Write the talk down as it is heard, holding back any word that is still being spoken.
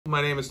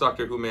My name is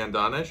Dr. Houman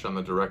Danesh. I'm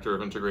the Director of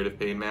Integrative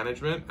Pain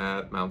Management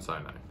at Mount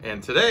Sinai.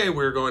 And today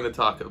we're going to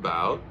talk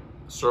about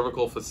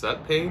cervical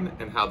facet pain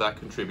and how that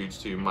contributes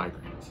to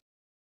migraines.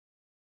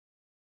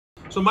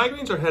 So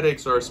migraines or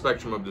headaches are a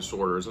spectrum of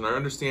disorders, and our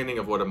understanding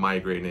of what a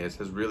migraine is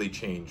has really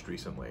changed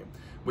recently.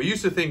 We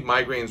used to think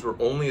migraines were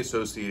only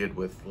associated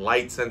with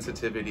light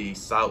sensitivity,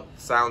 sound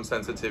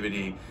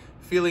sensitivity,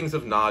 feelings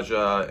of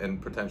nausea, and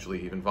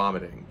potentially even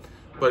vomiting.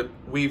 But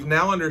we've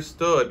now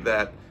understood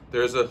that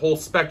there's a whole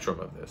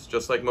spectrum of this,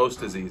 just like most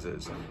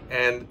diseases.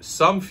 And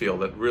some feel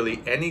that really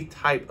any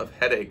type of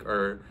headache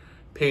or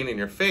pain in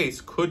your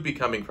face could be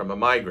coming from a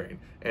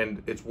migraine,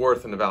 and it's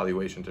worth an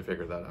evaluation to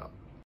figure that out.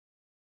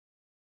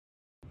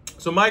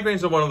 So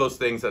migraines are one of those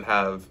things that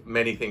have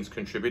many things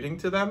contributing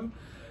to them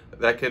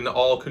that can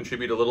all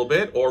contribute a little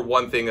bit, or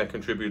one thing that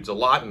contributes a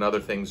lot and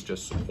other things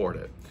just support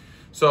it.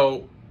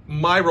 So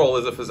my role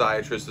as a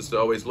physiatrist is to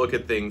always look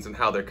at things and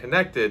how they're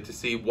connected to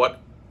see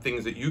what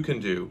things that you can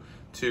do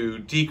to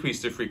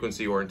decrease the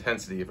frequency or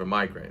intensity of a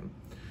migraine.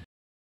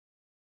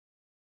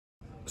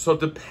 So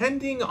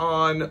depending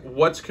on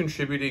what's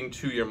contributing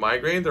to your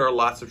migraine, there are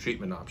lots of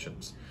treatment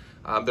options.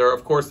 There are,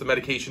 of course, the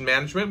medication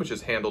management, which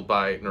is handled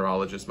by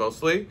neurologists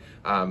mostly,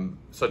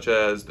 such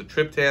as the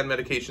triptan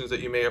medications that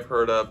you may have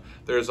heard of.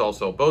 There's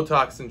also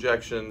Botox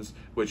injections,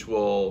 which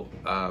will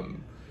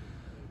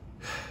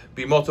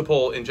be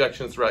multiple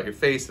injections throughout your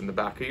face and the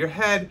back of your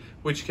head,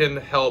 which can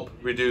help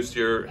reduce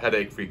your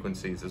headache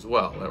frequencies as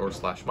well, or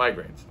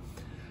migraines.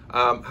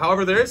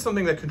 However, there is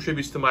something that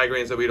contributes to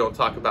migraines that we don't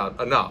talk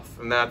about enough,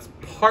 and that's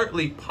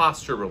partly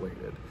posture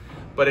related,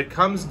 but it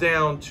comes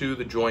down to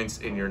the joints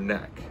in your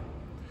neck.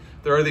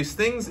 There are these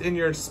things in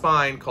your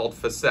spine called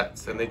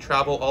facets, and they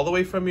travel all the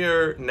way from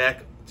your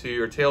neck to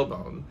your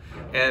tailbone,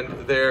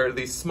 and they're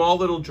these small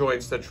little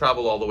joints that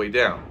travel all the way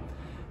down.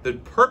 The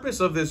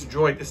purpose of this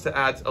joint is to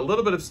add a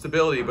little bit of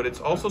stability, but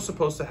it's also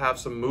supposed to have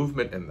some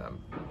movement in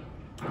them.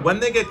 When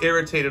they get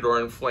irritated or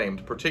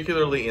inflamed,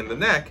 particularly in the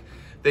neck,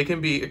 they can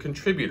be a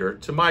contributor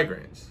to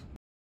migraines.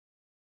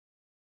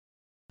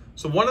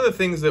 So one of the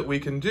things that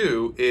we can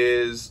do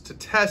is to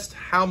test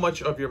how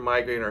much of your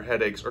migraine or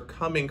headaches are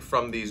coming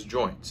from these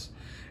joints.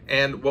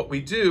 And what we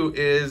do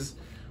is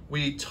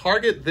we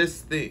target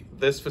this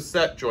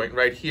facet joint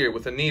right here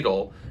with a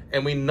needle,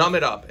 and we numb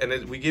it up,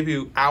 and we give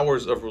you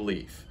hours of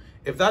relief.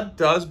 If that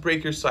does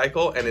break your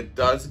cycle and it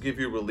does give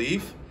you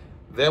relief,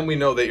 then we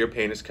know that your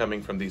pain is coming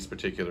from these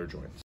particular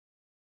joints.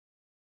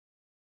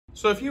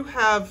 So if you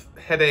have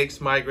headaches,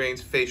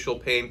 migraines, facial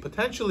pain,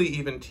 potentially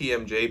even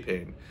TMJ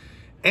pain,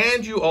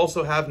 and you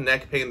also have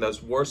neck pain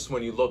that's worse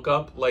when you look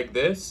up like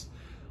this,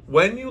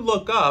 when you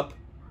look up,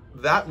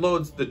 that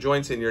loads the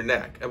joints in your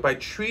neck. And by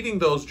treating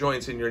those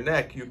joints in your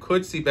neck, you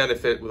could see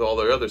benefit with all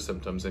the other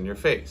symptoms in your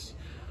face.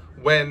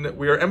 When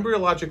we are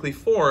embryologically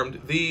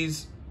formed,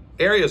 these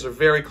areas are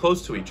very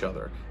close to each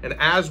other. And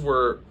as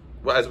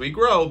we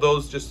grow,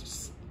 those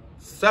just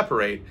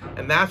separate.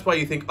 And that's why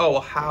you think, oh,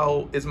 well,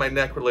 how is my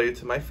neck related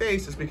to my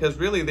face? It's because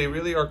really, they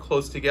really are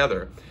close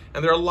together.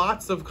 And there are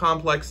lots of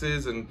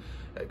complexes, and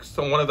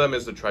so one of them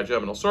is the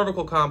trigeminal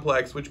cervical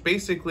complex, which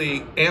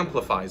basically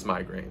amplifies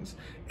migraines.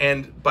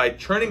 And by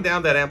turning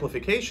down that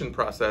amplification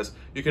process,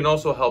 you can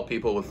also help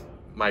people with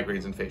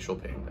migraines and facial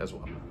pain as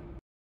well.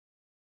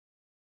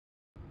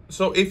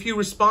 So if you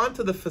respond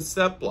to the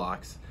facet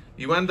blocks,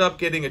 you end up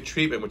getting a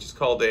treatment which is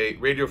called a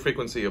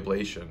radiofrequency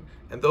ablation.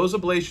 And those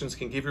ablations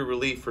can give you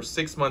relief for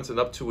 6 months and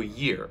up to a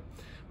year.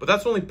 But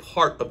that's only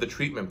part of the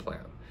treatment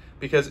plan.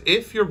 Because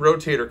if your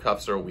rotator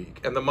cuffs are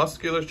weak and the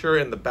musculature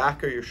in the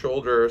back of your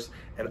shoulders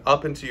and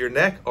up into your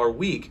neck are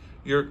weak,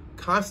 you're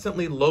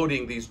constantly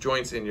loading these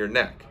joints in your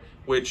neck,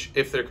 which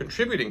if they're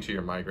contributing to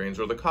your migraines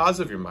or the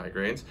cause of your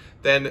migraines,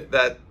 then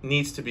that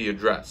needs to be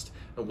addressed.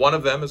 And one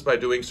of them is by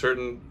doing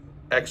certain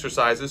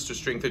exercises to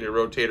strengthen your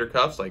rotator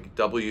cuffs, like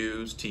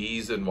W's,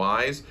 T's, and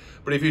Y's.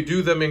 But if you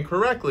do them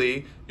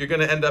incorrectly, you're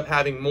going to end up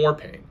having more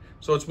pain.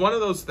 So it's one of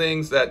those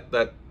things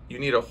that you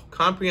need a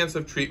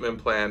comprehensive treatment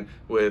plan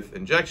with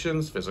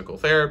injections, physical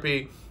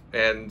therapy,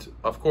 and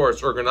of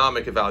course,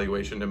 ergonomic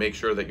evaluation to make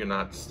sure that you're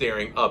not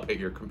staring up at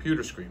your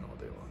computer screen all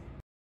day long.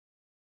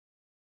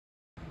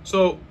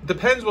 So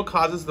depends what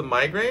causes the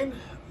migraine.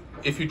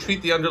 If you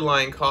treat the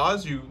underlying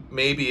cause, you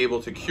may be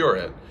able to cure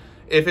it.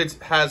 If it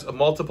has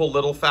multiple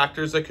little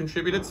factors that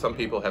contribute it, some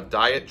people have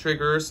diet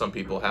triggers, some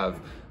people have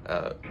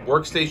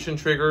workstation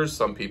triggers,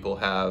 some people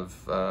have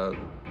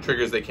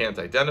triggers they can't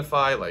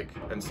identify,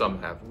 and some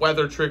have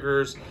weather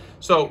triggers.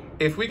 So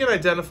if we can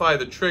identify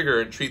the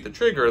trigger and treat the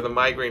trigger, the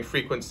migraine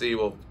frequency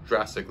will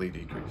drastically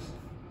decrease.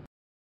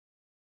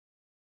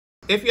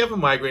 If you have a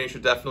migraine, you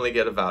should definitely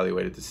get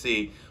evaluated to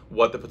see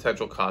what the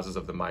potential causes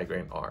of the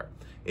migraine are.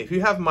 If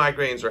you have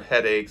migraines or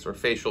headaches or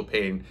facial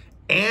pain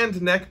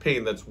and neck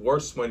pain that's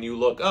worse when you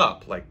look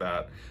up like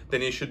that,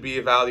 then you should be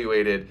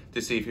evaluated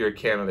to see if you're a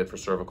candidate for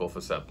cervical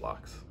facet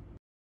blocks.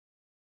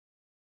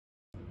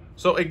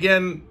 So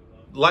again,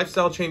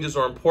 lifestyle changes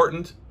are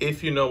important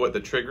if you know what the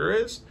trigger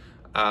is.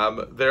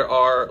 There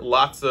are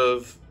lots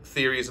of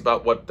theories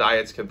about what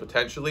diets can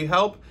potentially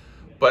help.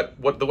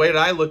 But the way that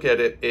I look at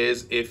it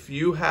is, if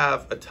you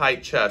have a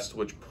tight chest,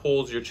 which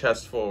pulls your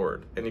chest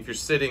forward, and if you're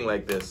sitting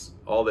like this,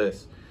 all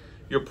this,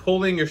 you're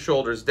pulling your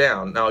shoulders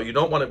down. Now, you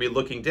don't want to be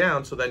looking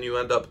down, so then you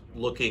end up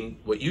looking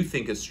what you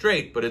think is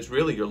straight, but it's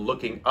really you're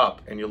looking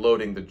up and you're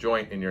loading the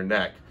joint in your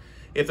neck.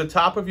 If the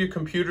top of your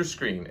computer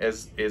screen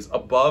is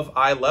above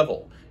eye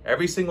level,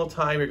 every single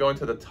time you're going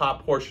to the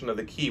top portion of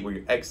the key where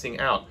you're Xing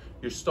out,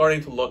 you're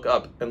starting to look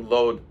up and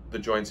load the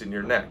joints in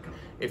your neck.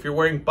 If you're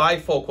wearing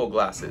bifocal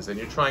glasses and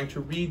you're trying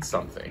to read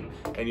something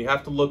and you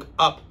have to look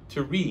up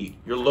to read,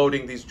 you're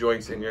loading these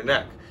joints in your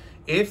neck.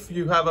 If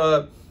you have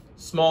a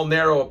small,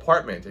 narrow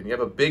apartment and you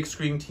have a big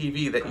screen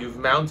TV that you've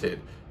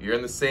mounted, you're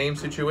in the same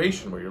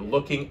situation where you're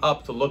looking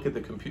up to look at the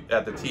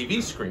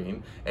TV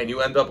screen, and you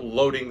end up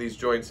loading these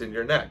joints in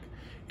your neck.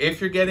 If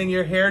you're getting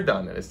your hair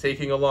done and it's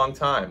taking a long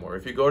time, or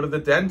if you go to the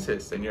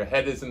dentist and your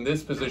head is in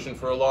this position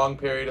for a long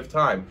period of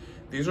time,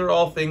 these are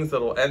all things that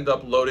will end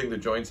up loading the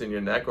joints in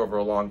your neck over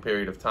a long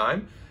period of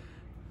time,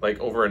 like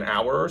over an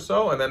hour or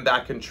so, and then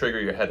that can trigger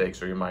your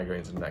headaches or your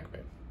migraines and neck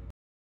pain.